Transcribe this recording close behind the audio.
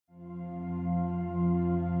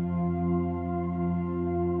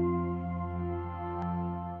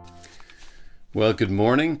Well, good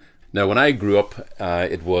morning. Now, when I grew up,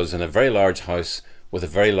 it was in a very large house with a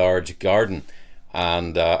very large garden,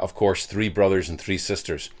 and of course, three brothers and three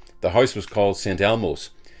sisters. The house was called St.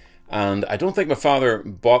 Elmo's, and I don't think my father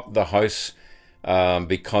bought the house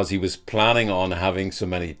because he was planning on having so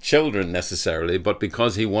many children necessarily, but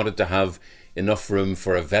because he wanted to have enough room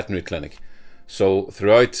for a veterinary clinic. So,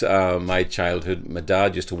 throughout my childhood, my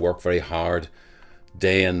dad used to work very hard,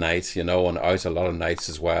 day and night, and out a lot of nights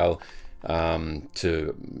as well,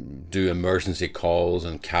 to do emergency calls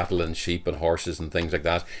on cattle and sheep and horses and things like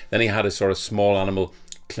that. Then he had a sort of small animal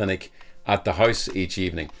clinic at the house each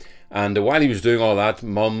evening. And while he was doing all that,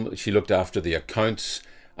 Mum, she looked after the accounts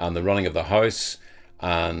and the running of the house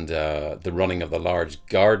and the running of the large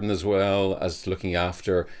garden, as well as looking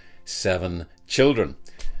after 7 children.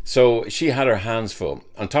 So she had her hands full.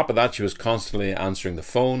 On top of that, she was constantly answering the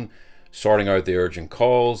phone, sorting out the urgent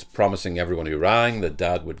calls, promising everyone who rang that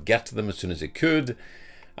Dad would get to them as soon as he could.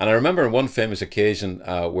 And I remember on one famous occasion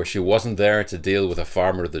where she wasn't there to deal with a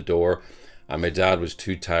farmer at the door, and my dad was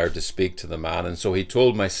too tired to speak to the man, and so he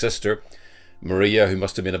told my sister, Maria, who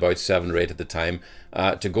must have been about 7 or 8 at the time,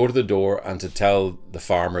 to go to the door and to tell the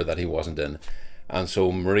farmer that he wasn't in. And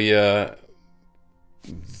so Maria,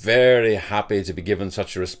 very happy to be given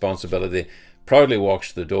such a responsibility, proudly walked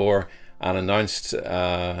to the door and announced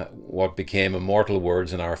what became immortal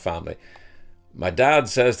words in our family. My dad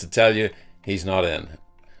says to tell you he's not in.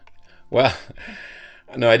 Well,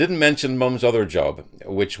 no, I didn't mention Mum's other job,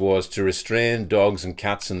 which was to restrain dogs and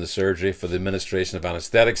cats in the surgery for the administration of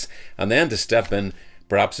anaesthetics, and then to step in,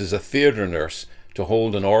 perhaps as a theatre nurse, to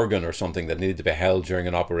hold an organ or something that needed to be held during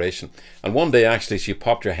an operation. And one day, actually, she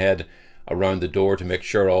popped her head around the door to make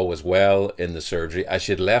sure all was well in the surgery, as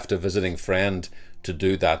she had left a visiting friend to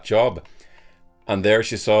do that job. And there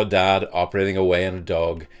she saw Dad operating away on a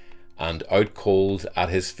dog, and out cold at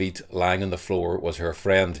his feet, lying on the floor, was her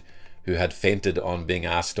friend who had fainted on being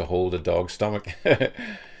asked to hold a dog's stomach.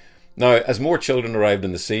 Now, as more children arrived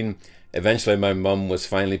in the scene, eventually my mum was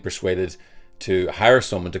finally persuaded to hire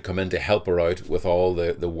someone to come in to help her out with all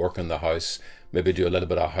the work in the house, maybe do a little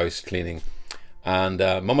bit of house cleaning. And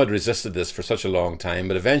Mum had resisted this for such a long time,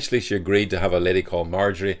 but eventually she agreed to have a lady called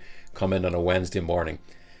Marjorie come in on a Wednesday morning.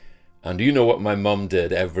 And do you know what my mum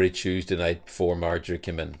did every Tuesday night before Marjorie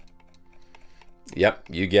came in? Yep,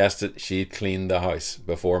 you guessed it, she cleaned the house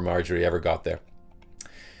before Marjorie ever got there.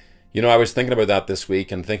 I was thinking about that this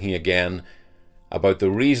week, and thinking again about the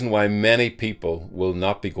reason why many people will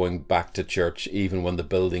not be going back to church even when the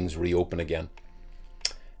buildings reopen again.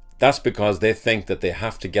 That's because they think that they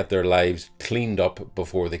have to get their lives cleaned up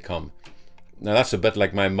before they come. Now, that's a bit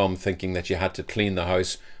like my mum thinking that she had to clean the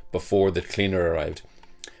house before the cleaner arrived.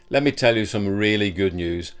 Let me tell you some really good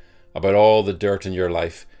news about all the dirt in your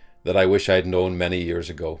life that I wish I'd known many years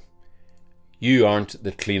ago. You aren't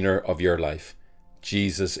the cleaner of your life.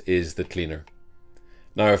 Jesus is the cleaner.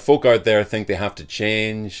 Now, if folk out there think they have to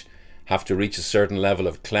change, have to reach a certain level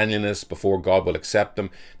of cleanliness before God will accept them,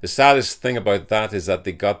 the saddest thing about that is that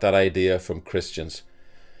they got that idea from Christians.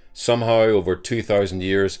 Somehow, over 2,000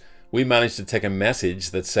 years, we managed to take a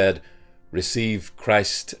message that said, receive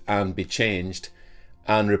Christ and be changed,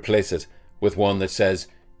 and replace it with one that says,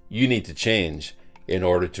 you need to change in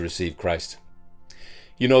order to receive Christ.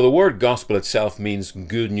 The word gospel itself means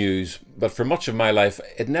good news, but for much of my life,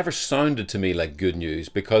 it never sounded to me like good news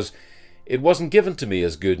because it wasn't given to me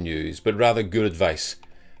as good news, but rather good advice.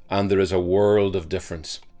 And there is a world of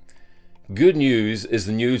difference. Good news is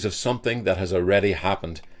the news of something that has already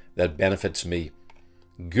happened that benefits me.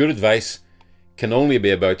 Good advice can only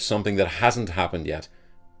be about something that hasn't happened yet,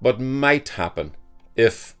 but might happen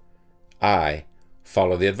if I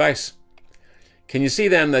follow the advice. Can you see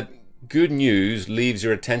then that good news leaves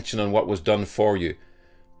your attention on what was done for you,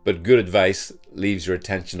 but good advice leaves your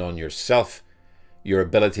attention on yourself, your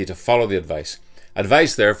ability to follow the advice.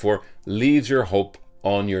 Advice, therefore, leaves your hope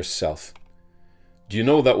on yourself. Do you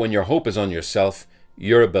know that when your hope is on yourself,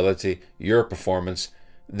 your ability, your performance,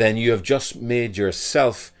 then you have just made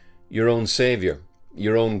yourself your own Saviour,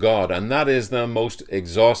 your own God, and that is the most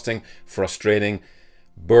exhausting, frustrating,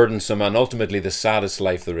 burdensome, and ultimately the saddest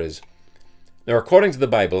life there is. Now, according to the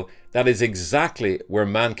Bible, that is exactly where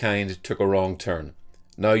mankind took a wrong turn.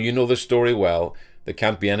 Now, you know the story well. There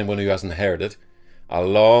can't be anyone who hasn't heard it. A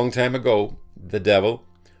long time ago, the devil,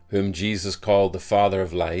 whom Jesus called the father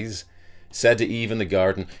of lies, said to Eve in the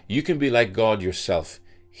garden, you can be like God yourself.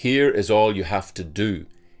 Here is all you have to do.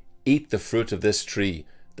 Eat the fruit of this tree,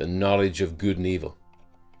 the knowledge of good and evil.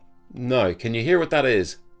 Now, can you hear what that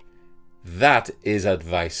is? That is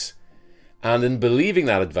advice. And in believing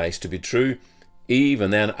that advice to be true, Eve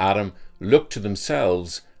and then Adam looked to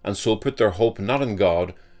themselves and so put their hope not in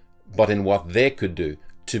God, but in what they could do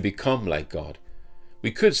to become like God.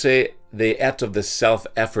 We could say they ate of the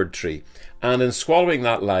self-effort tree, and in swallowing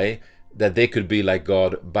that lie that they could be like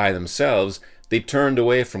God by themselves, they turned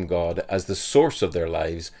away from God as the source of their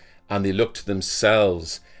lives, and they looked to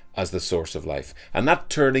themselves as the source of life. And that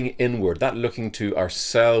turning inward, that looking to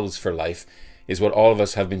ourselves for life, is what all of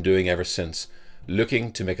us have been doing ever since,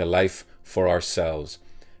 looking to make a life for ourselves.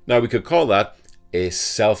 Now, we could call that a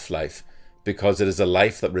self-life, because it is a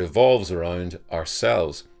life that revolves around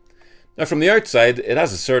ourselves. Now, from the outside, it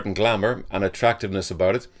has a certain glamour and attractiveness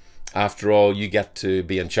about it. After all, you get to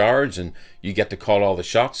be in charge and you get to call all the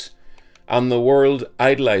shots. And the world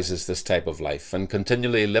idolizes this type of life and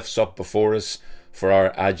continually lifts up before us for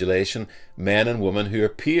our adulation men and women who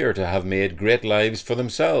appear to have made great lives for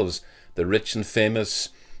themselves, the rich and famous,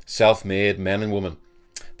 self-made men and women.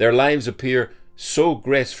 Their lives appear so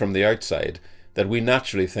great from the outside that we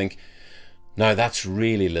naturally think, now that's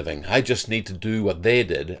really living. I just need to do what they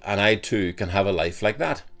did, and I too can have a life like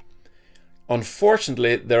that.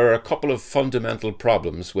 Unfortunately, there are a couple of fundamental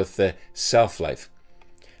problems with the self-life.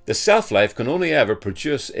 The self-life can only ever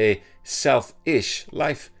produce a selfish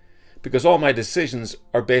life, because all my decisions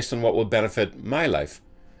are based on what will benefit my life.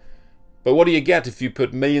 But what do you get if you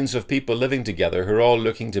put millions of people living together who are all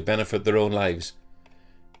looking to benefit their own lives?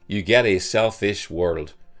 You get a selfish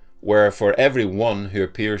world, where for every one who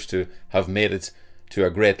appears to have made it to a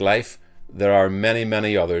great life, there are many,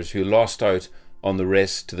 many others who lost out on the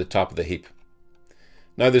race to the top of the heap.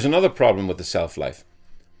 Now, there's another problem with the self-life.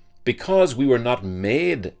 Because we were not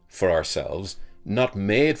made for ourselves, not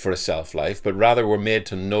made for a self-life, but rather were made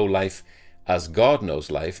to know life as God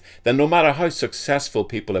knows life, then no matter how successful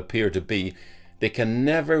people appear to be, they can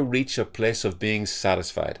never reach a place of being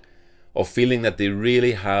satisfied, of feeling that they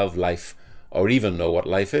really have life, or even know what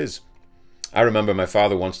life is. I remember my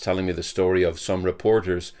father once telling me the story of some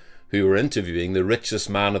reporters who were interviewing the richest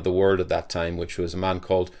man of the world at that time, which was a man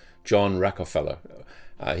called John Rockefeller.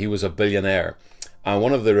 He was a billionaire. And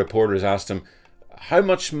one of the reporters asked him, "How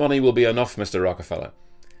much money will be enough, Mr. Rockefeller?"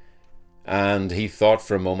 And he thought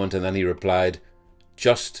for a moment, and then he replied,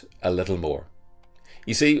 "Just a little more."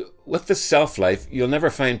 You see, with the self-life, you'll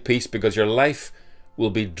never find peace, because your life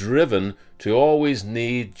will be driven to always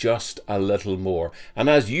need just a little more. And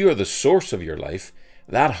as you are the source of your life,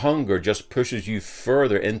 that hunger just pushes you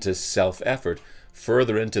further into self-effort,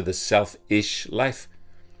 further into the selfish life.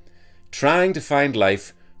 Trying to find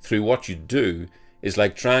life through what you do is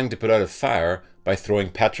like trying to put out a fire by throwing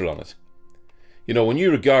petrol on it. You know, when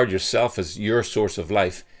you regard yourself as your source of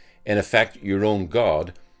life, in effect your own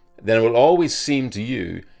God, then it will always seem to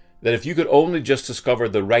you that if you could only just discover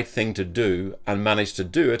the right thing to do and manage to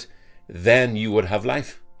do it, then you would have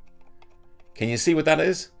life. Can you see what that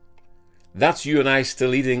is? That's you and I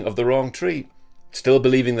still eating of the wrong tree, still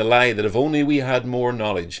believing the lie that if only we had more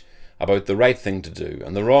knowledge about the right thing to do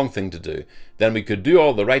and the wrong thing to do, then we could do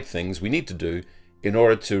all the right things we need to do in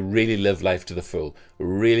order to really live life to the full,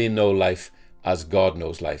 really know life as God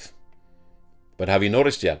knows life. But have you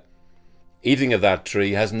noticed yet? Eating of that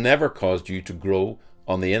tree has never caused you to grow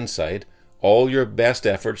on the inside. All your best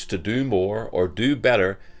efforts to do more or do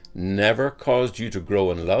better never caused you to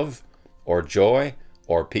grow in love or joy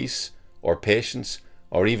or peace or patience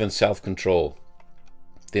or even self-control.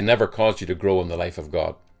 They never caused you to grow in the life of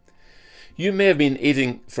God. You may have been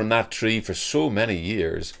eating from that tree for so many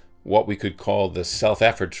years, what we could call the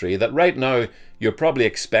self-effort tree, that right now you're probably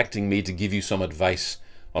expecting me to give you some advice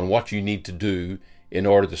on what you need to do in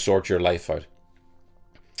order to sort your life out.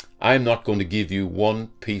 I'm not going to give you one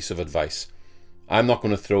piece of advice. I'm not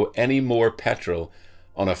going to throw any more petrol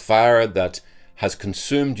on a fire that has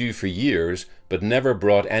consumed you for years but never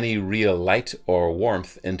brought any real light or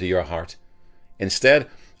warmth into your heart. Instead,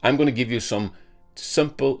 I'm going to give you some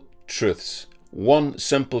simple truths. One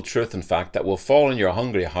simple truth, in fact, that will fall in your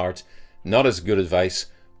hungry heart, not as good advice,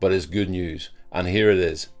 but as good news. And here it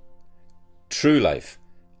is. True life,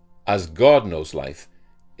 as God knows life,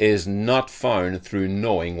 is not found through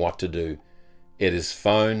knowing what to do. It is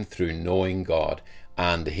found through knowing God,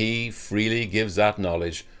 and He freely gives that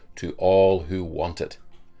knowledge to all who want it.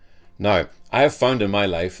 Now, I have found in my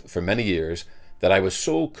life for many years that I was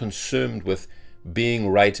so consumed with being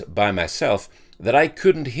right by myself that I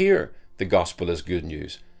couldn't hear the gospel as good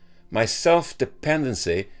news. My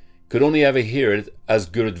self-dependency could only ever hear it as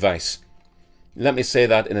good advice. Let me say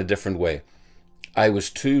that in a different way. I was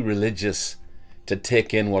too religious to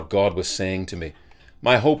take in what God was saying to me.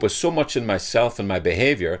 My hope was so much in myself and my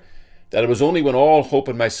behavior that it was only when all hope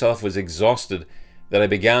in myself was exhausted that I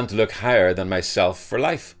began to look higher than myself for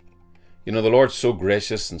life. You know, the Lord's so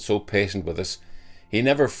gracious and so patient with us. He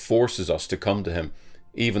never forces us to come to him,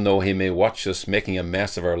 even though he may watch us making a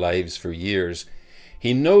mess of our lives for years.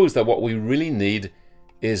 He knows that what we really need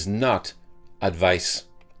is not advice.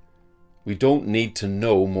 We don't need to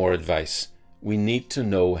know more advice. We need to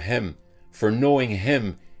know him. For knowing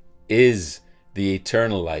him is the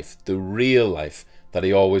eternal life, the real life that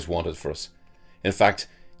he always wanted for us. In fact,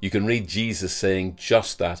 you can read Jesus saying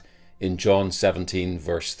just that in John 17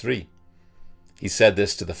 verse 3. He said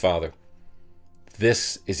this to the Father,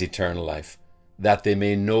 "This is eternal life, that they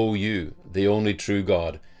may know you, the only true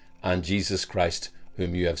God, and Jesus Christ,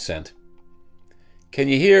 whom you have sent." Can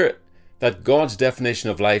you hear that God's definition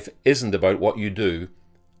of life isn't about what you do,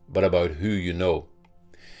 but about who you know?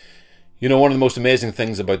 You know, one of the most amazing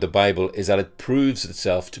things about the Bible is that it proves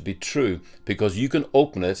itself to be true, because you can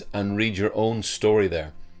open it and read your own story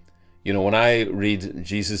there. You know, when I read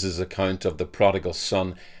Jesus' account of the prodigal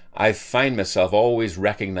son, I find myself always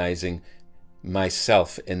recognizing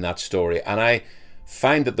myself in that story. And I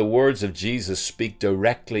find that the words of Jesus speak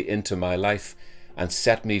directly into my life and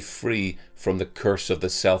set me free from the curse of the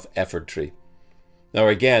self-effortry. Now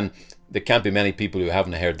again, there can't be many people who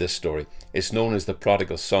haven't heard this story. It's known as the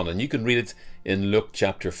prodigal son, and you can read it in Luke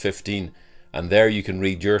chapter 15, and there you can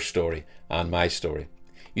read your story and my story.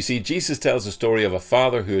 You see, Jesus tells the story of a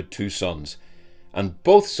father who had two sons, and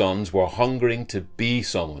both sons were hungering to be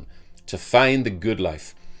someone, to find the good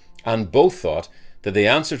life, and both thought that the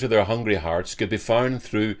answer to their hungry hearts could be found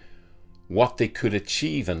through what they could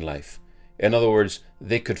achieve in life. In other words,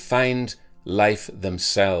 they could find life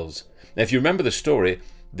themselves. Now, if you remember the story,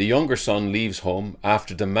 the younger son leaves home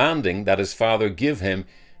after demanding that his father give him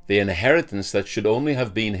the inheritance that should only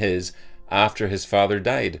have been his after his father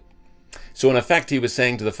died. So in effect, he was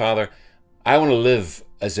saying to the father, "I want to live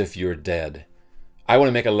as if you're dead. I want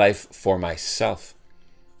to make a life for myself."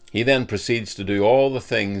 He then proceeds to do all the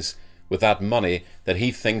things with that money that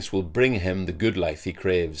he thinks will bring him the good life he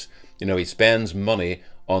craves. You know, he spends money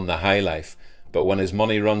on the high life, but when his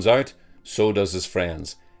money runs out, so does his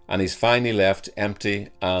friends, and he's finally left empty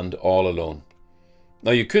and all alone.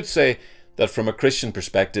 Now, you could say that from a Christian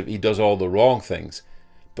perspective, he does all the wrong things,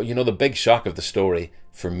 but you know, the big shock of the story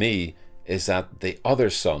for me is that the other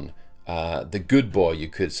son, the good boy, you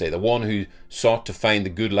could say, the one who sought to find the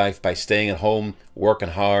good life by staying at home, working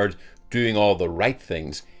hard, doing all the right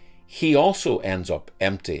things, he also ends up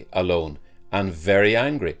empty, alone, and very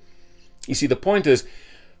angry. You see, the point is,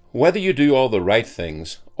 whether you do all the right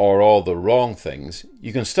things or all the wrong things,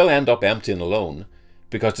 you can still end up empty and alone,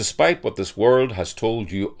 because despite what this world has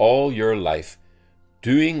told you all your life,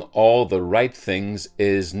 doing all the right things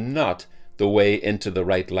is not the way into the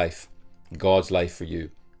right life, God's life for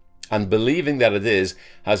you. And believing that it is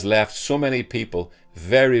has left so many people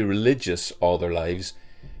very religious all their lives,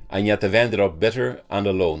 and yet they've ended up bitter and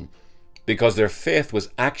alone, because their faith was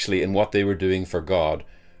actually in what they were doing for God,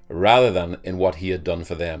 rather than in what he had done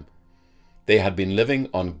for them. They had been living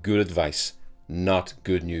on good advice, not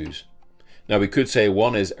good news. Now, we could say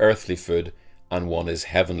one is earthly food and one is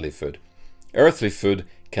heavenly food. Earthly food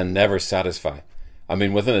can never satisfy. I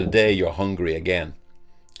mean, within a day, you're hungry again.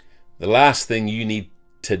 The last thing you need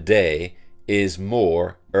today is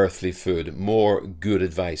more earthly food, more good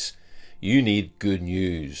advice. You need good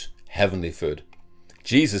news, heavenly food.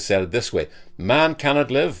 Jesus said it this way, "Man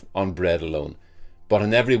cannot live on bread alone, but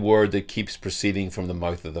on every word that keeps proceeding from the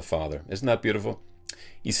mouth of the Father." Isn't that beautiful?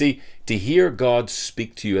 You see, to hear God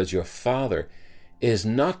speak to you as your Father is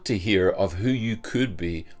not to hear of who you could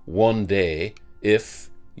be one day if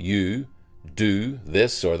you do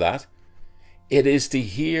this or that. It is to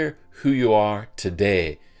hear who you are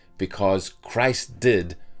today, because Christ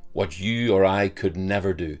did what you or I could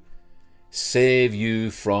never do: save you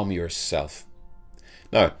from yourself.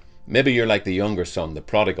 Now, maybe you're like the younger son, the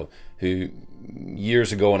prodigal, who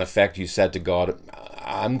years ago, in effect, you said to God,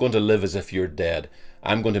 "I'm going to live as if you're dead.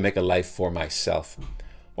 I'm going to make a life for myself."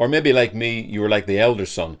 Or maybe like me, you were like the elder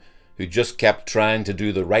son, who just kept trying to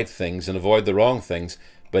do the right things and avoid the wrong things,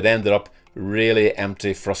 but ended up really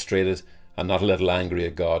empty, frustrated, and not a little angry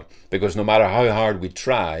at God, because no matter how hard we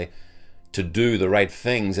try to do the right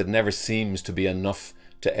things, it never seems to be enough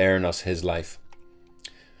to earn us his life.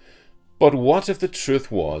 But what if the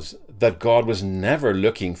truth was that God was never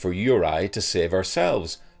looking for you or I to save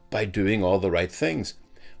ourselves by doing all the right things?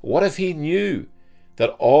 What if he knew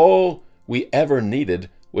that all we ever needed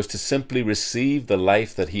was to simply receive the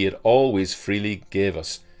life that he had always freely gave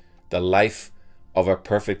us, the life of a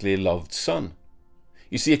perfectly loved son?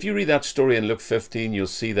 You see, if you read that story in Luke 15, you'll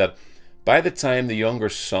see that by the time the younger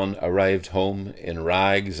son arrived home in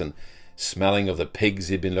rags and smelling of the pigs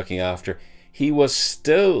he'd been looking after, he was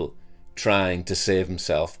still trying to save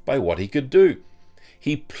himself by what he could do.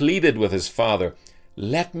 He pleaded with his father,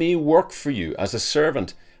 "Let me work for you as a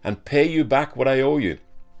servant and pay you back what I owe you."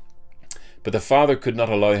 But the father could not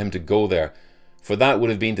allow him to go there, for that would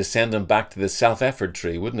have been to send him back to the self-effort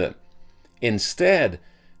tree, wouldn't it? Instead,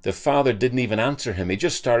 the father didn't even answer him. He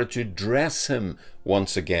just started to dress him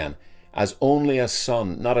once again, as only a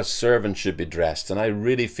son, not a servant, should be dressed. And I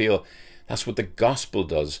really feel that's what the gospel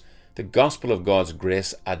does. The gospel of God's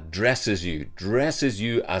grace dresses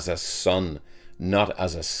you as a son, not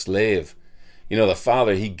as a slave. You know, the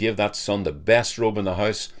father, he gave that son the best robe in the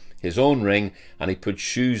house, his own ring, and he put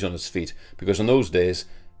shoes on his feet, because in those days,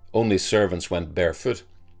 only servants went barefoot.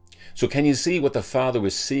 So can you see what the father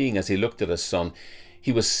was seeing as he looked at his son?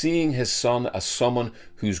 He was seeing his son as someone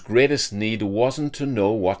whose greatest need wasn't to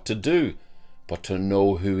know what to do, but to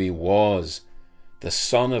know who he was. The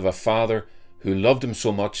son of a father who loved him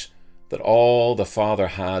so much that all the father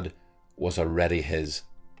had was already his.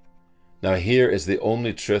 Now here is the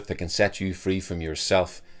only truth that can set you free from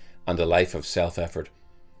yourself and a life of self-effort.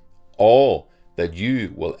 All that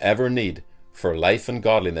you will ever need for life and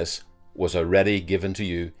godliness was already given to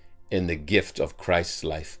you in the gift of Christ's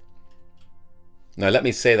life. Now let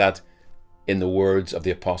me say that in the words of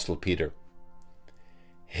the Apostle Peter.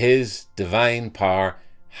 His divine power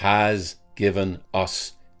has given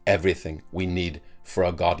us everything we need for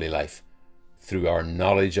a godly life through our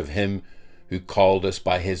knowledge of him who called us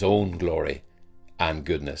by his own glory and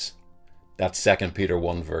goodness. That's 2 Peter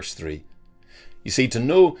 1 verse 3. You see, to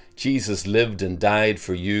know Jesus lived and died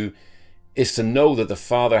for you is to know that the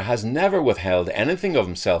Father has never withheld anything of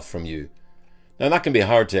himself from you. Now that can be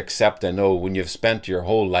hard to accept, I know, when you've spent your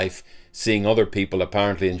whole life seeing other people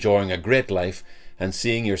apparently enjoying a great life and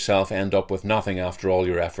seeing yourself end up with nothing after all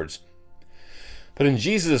your efforts. But in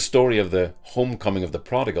Jesus' story of the homecoming of the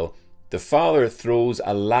prodigal, the father throws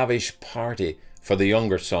a lavish party for the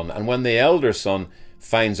younger son, and when the elder son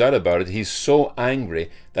finds out about it, he's so angry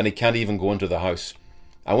that he can't even go into the house.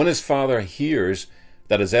 And when his father hears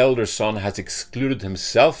that his elder son has excluded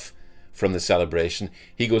himself from the celebration,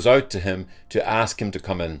 he goes out to him to ask him to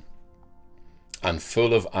come in. And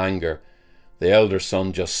full of anger, the elder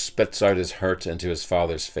son just spits out his hurt into his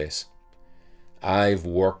father's face. "I've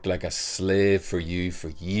worked like a slave for you for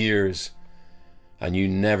years, and you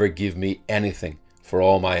never give me anything for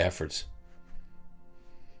all my efforts."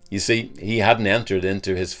 You see, he hadn't entered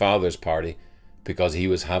into his father's party because he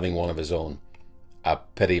was having one of his own, a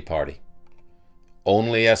pity party.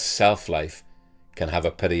 Only a self-life can have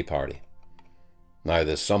a pity party. Now,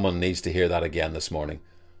 there's someone needs to hear that again this morning.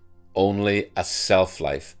 Only a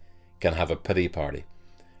self-life can have a pity party.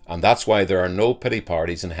 And that's why there are no pity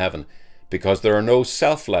parties in heaven, because there are no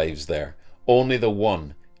self-lives there, only the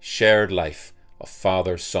one shared life of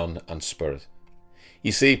Father, Son, and Spirit.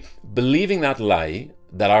 You see, believing that lie,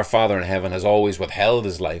 that our Father in heaven has always withheld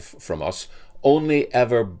his life from us, only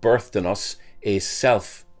ever birthed in us a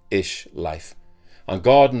selfish life. And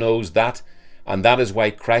God knows that, and that is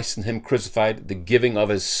why Christ and him crucified, the giving of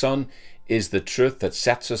his Son, is the truth that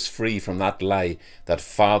sets us free from that lie that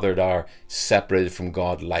fathered our separated from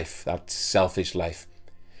God life, that selfish life.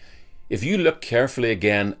 If you look carefully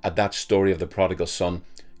again at that story of the prodigal son,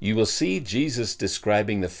 you will see Jesus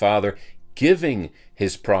describing the father giving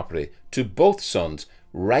his property to both sons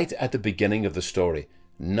right at the beginning of the story,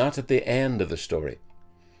 not at the end of the story.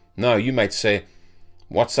 Now you might say,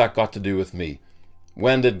 what's that got to do with me?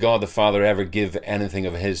 When did God the Father ever give anything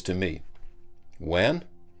of his to me? When?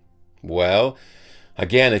 Well,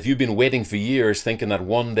 again, if you've been waiting for years thinking that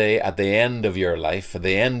one day at the end of your life, at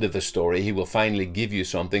the end of the story, he will finally give you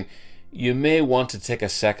something, you may want to take a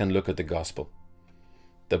second look at the gospel.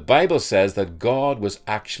 The Bible says that God was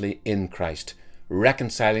actually in Christ,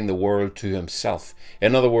 reconciling the world to himself.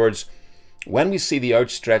 In other words, when we see the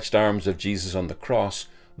outstretched arms of Jesus on the cross,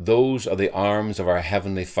 those are the arms of our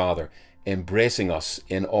Heavenly Father, embracing us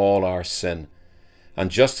in all our sin. And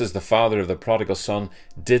just as the father of the prodigal son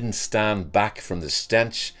didn't stand back from the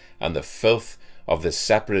stench and the filth of the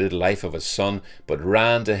separated life of his son, but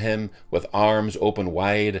ran to him with arms open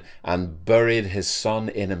wide and buried his son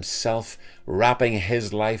in himself, wrapping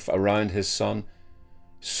his life around his son,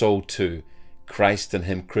 so too Christ and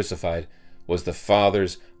him crucified was the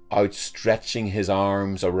Father's outstretching his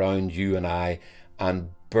arms around you and I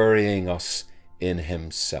and burying us in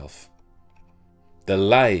himself. The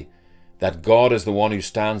lie that God is the one who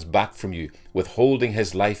stands back from you, withholding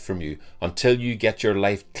his life from you until you get your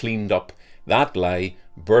life cleaned up, that lie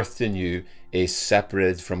birthed in you a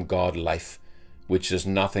separated from God life, which is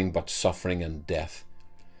nothing but suffering and death.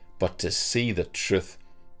 But to see the truth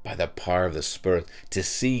by the power of the Spirit, to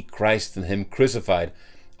see Christ and him crucified,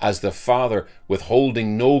 as the Father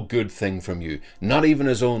withholding no good thing from you, not even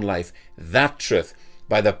his own life. That truth,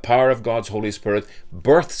 by the power of God's Holy Spirit,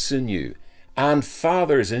 births in you and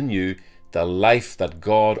fathers in you the life that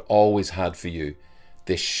God always had for you,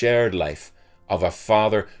 the shared life of a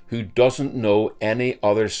Father who doesn't know any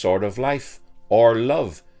other sort of life or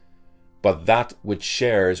love, but that which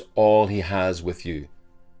shares all he has with you.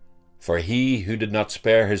 For he who did not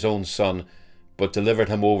spare his own Son, but delivered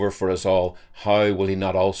him over for us all, how will he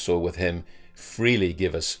not also with him freely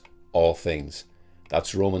give us all things?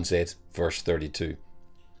 That's Romans 8, verse 32.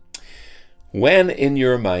 When in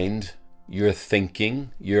your mind, your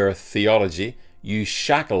thinking, your theology, you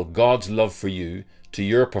shackle God's love for you to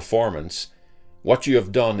your performance, what you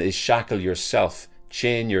have done is shackle yourself,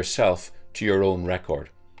 chain yourself to your own record.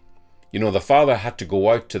 You know, the father had to go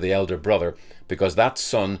out to the elder brother because that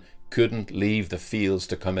son couldn't leave the fields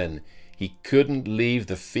to come in. He couldn't leave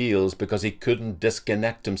the fields because he couldn't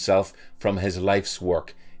disconnect himself from his life's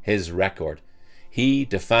work, his record. He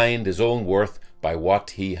defined his own worth by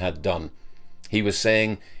what he had done. He was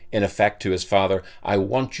saying, in effect, to his father, I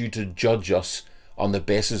want you to judge us on the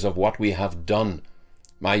basis of what we have done.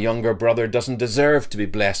 My younger brother doesn't deserve to be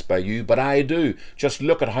blessed by you, but I do. Just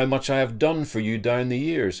look at how much I have done for you down the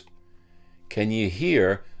years. Can you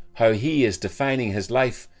hear how he is defining his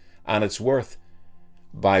life and its worth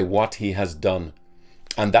by what he has done?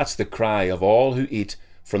 And that's the cry of all who eat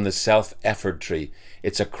from the self-effort tree.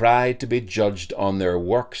 It's a cry to be judged on their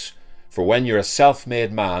works. For when you're a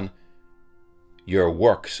self-made man, your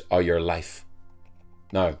works are your life.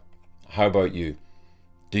 Now, how about you?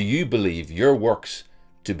 Do you believe your works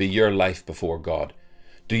to be your life before God?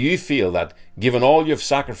 Do you feel that, given all you've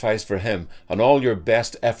sacrificed for him and all your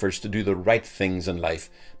best efforts to do the right things in life,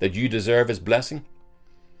 that you deserve his blessing?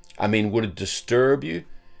 I mean, would it disturb you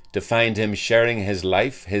to find him sharing his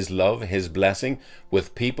life, his love, his blessing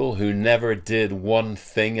with people who never did one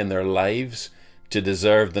thing in their lives to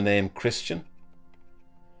deserve the name Christian?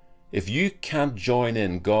 If you can't join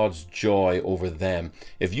in God's joy over them,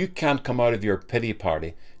 if you can't come out of your pity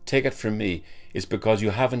party, take it from me, it's because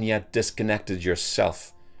you haven't yet disconnected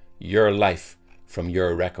yourself, your life, from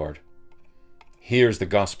your record. Here's the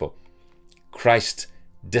gospel. Christ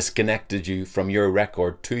disconnected you from your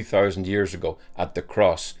record 2,000 years ago at the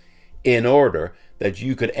cross in order that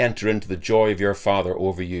you could enter into the joy of your Father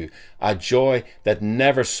over you, a joy that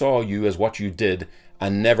never saw you as what you did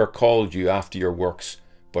and never called you after your works,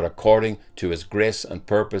 but according to his grace and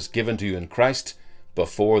purpose given to you in Christ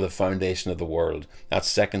before the foundation of the world.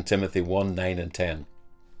 That's 2 Timothy 1, 9 and 10.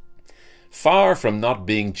 Far from not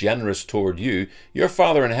being generous toward you, your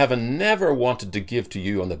Father in heaven never wanted to give to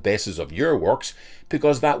you on the basis of your works,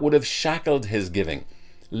 because that would have shackled his giving,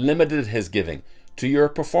 limited his giving to your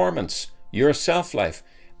performance, your self-life.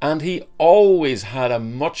 And he always had a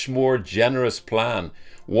much more generous plan,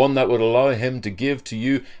 one that would allow him to give to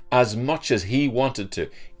you as much as he wanted to,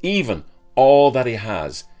 even all that he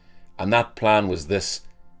has. And that plan was this: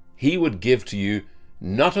 he would give to you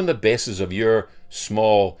not on the basis of your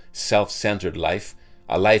small self-centered life,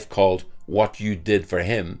 a life called what you did for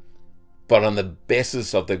him, but on the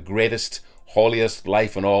basis of the greatest, holiest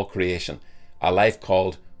life in all creation, a life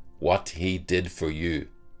called what he did for you,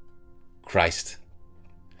 Christ.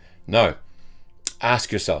 Now,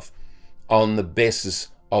 ask yourself, on the basis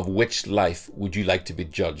of which life would you like to be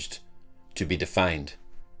judged, to be defined?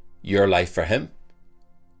 Your life for him,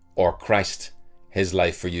 or Christ, his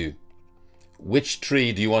life for you? Which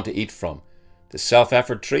tree do you want to eat from? The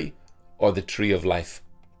self-effort tree or the tree of life?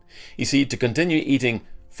 You see, to continue eating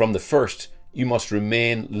from the first, you must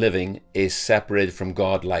remain living a separated from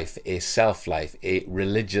God life, a self-life, a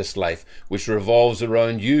religious life, which revolves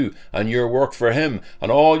around you and your work for him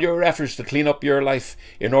and all your efforts to clean up your life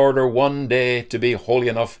in order one day to be holy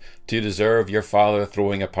enough to deserve your Father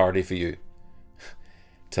throwing a party for you.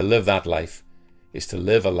 To live that life is to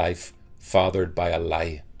live a life fathered by a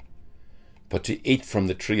lie. But to eat from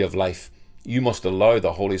the tree of life, you must allow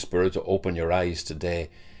the Holy Spirit to open your eyes today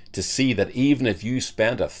to see that even if you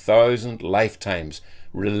spent 1,000 lifetimes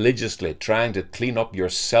religiously trying to clean up your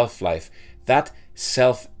self-life, that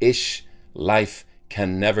selfish life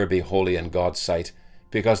can never be holy in God's sight,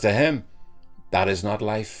 because to him, that is not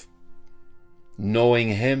life.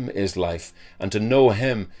 Knowing him is life, and to know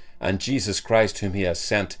him and Jesus Christ whom he has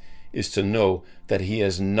sent is to know that he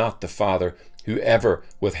is not the Father who ever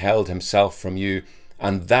withheld himself from you,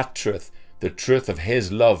 and that truth, the truth of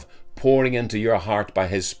his love pouring into your heart by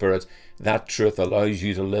his Spirit, that truth allows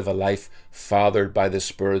you to live a life fathered by the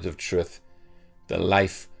Spirit of truth, the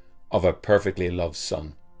life of a perfectly loved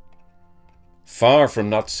Son. Far from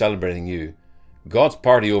not celebrating you, God's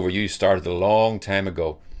party over you started a long time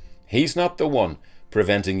ago. He's not the one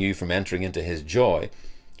preventing you from entering into his joy.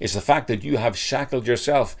 It's the fact that you have shackled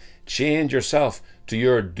yourself, chained yourself to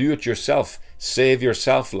your do-it-yourself,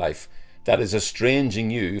 save-yourself life that is estranging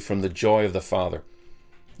you from the joy of the Father.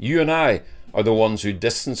 You and I are the ones who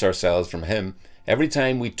distance ourselves from him every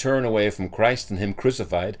time we turn away from Christ and him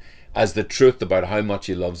crucified as the truth about how much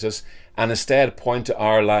he loves us, and instead point to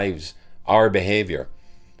our lives, our behaviour,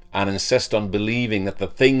 and insist on believing that the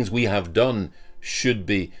things we have done should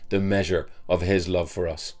be the measure of his love for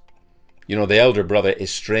us. You know, the elder brother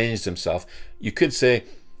estranged himself. You could say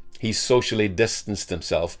he socially distanced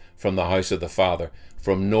himself from the house of the Father,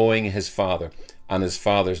 from knowing his Father and his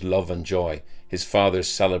Father's love and joy, his Father's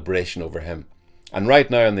celebration over him. And right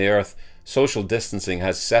now on the earth, social distancing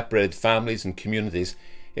has separated families and communities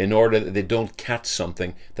in order that they don't catch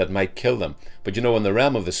something that might kill them. But you know, in the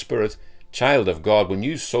realm of the Spirit, child of God, when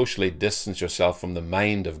you socially distance yourself from the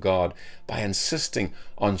mind of God by insisting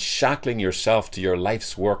on shackling yourself to your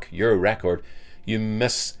life's work, your record, you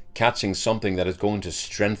miss catching something that is going to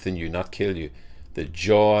strengthen you, not kill you. The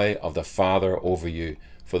joy of the Father over you.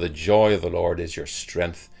 For the joy of the Lord is your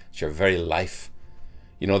strength. It's your very life.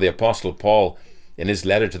 You know, the Apostle Paul, in his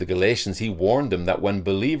letter to the Galatians, he warned them that when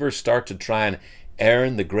believers start to try and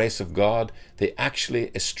earn the grace of God, they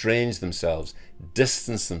actually estrange themselves,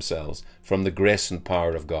 distance themselves from the grace and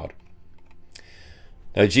power of God.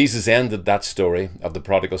 Now, Jesus ended that story of the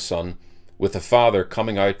prodigal son with the father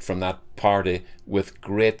coming out from that party with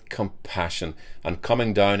great compassion and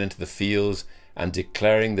coming down into the fields and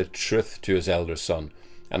declaring the truth to his elder son.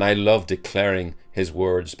 And I love declaring his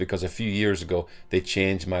words because a few years ago they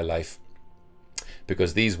changed my life.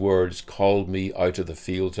 Because these words called me out of the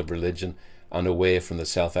fields of religion and away from the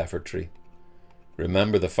self-effort tree.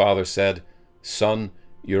 Remember, the Father said, "Son,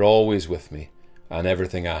 you're always with me, and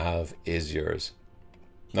everything I have is yours."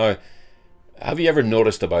 Now, have you ever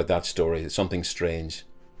noticed about that story something strange?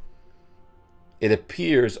 It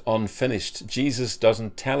appears unfinished. Jesus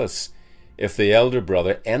doesn't tell us if the elder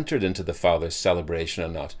brother entered into the Father's celebration or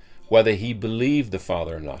not, whether he believed the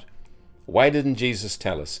Father or not. Why didn't Jesus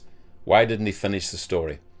tell us? Why didn't he finish the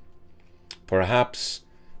story? Perhaps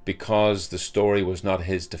because the story was not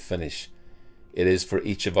his to finish. It is for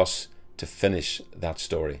each of us to finish that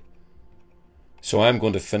story. So I'm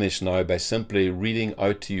going to finish now by simply reading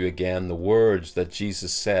out to you again the words that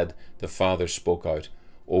Jesus said the Father spoke out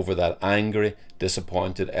over that angry,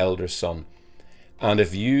 disappointed elder son. And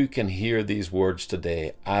if you can hear these words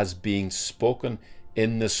today as being spoken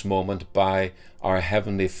in this moment by our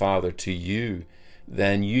Heavenly Father to you,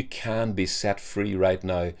 then you can be set free right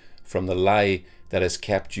now from the lie that has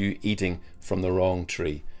kept you eating from the wrong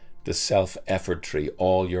tree, the self-effort tree,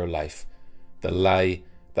 all your life. The lie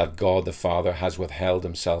that God the Father has withheld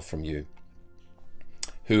himself from you.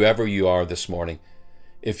 Whoever you are this morning,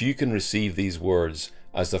 if you can receive these words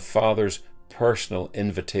as the Father's personal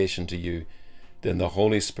invitation to you, then the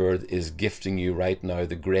Holy Spirit is gifting you right now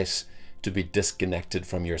the grace to be disconnected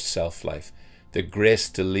from your self-life, the grace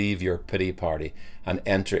to leave your pity party and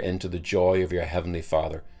enter into the joy of your Heavenly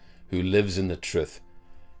Father, who lives in the truth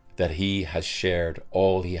that he has shared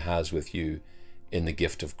all he has with you in the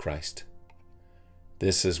gift of Christ.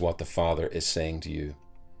 This is what the Father is saying to you.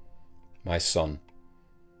 My son,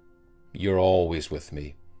 you're always with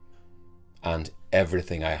me, and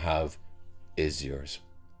everything I have is yours.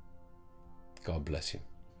 God bless you.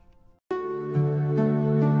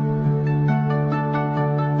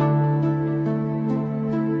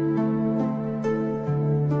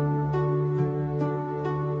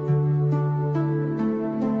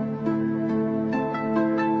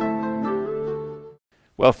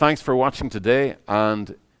 Well, thanks for watching today,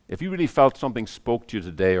 and if you really felt something spoke to you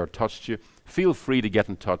today or touched you, feel free to get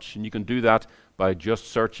in touch, and you can do that by just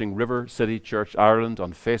searching River City Church Ireland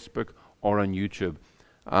on Facebook or on YouTube.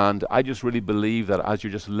 And I just really believe that as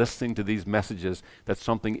you're just listening to these messages, that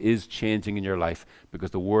something is changing in your life,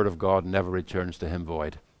 because the Word of God never returns to him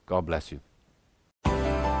void. God bless you.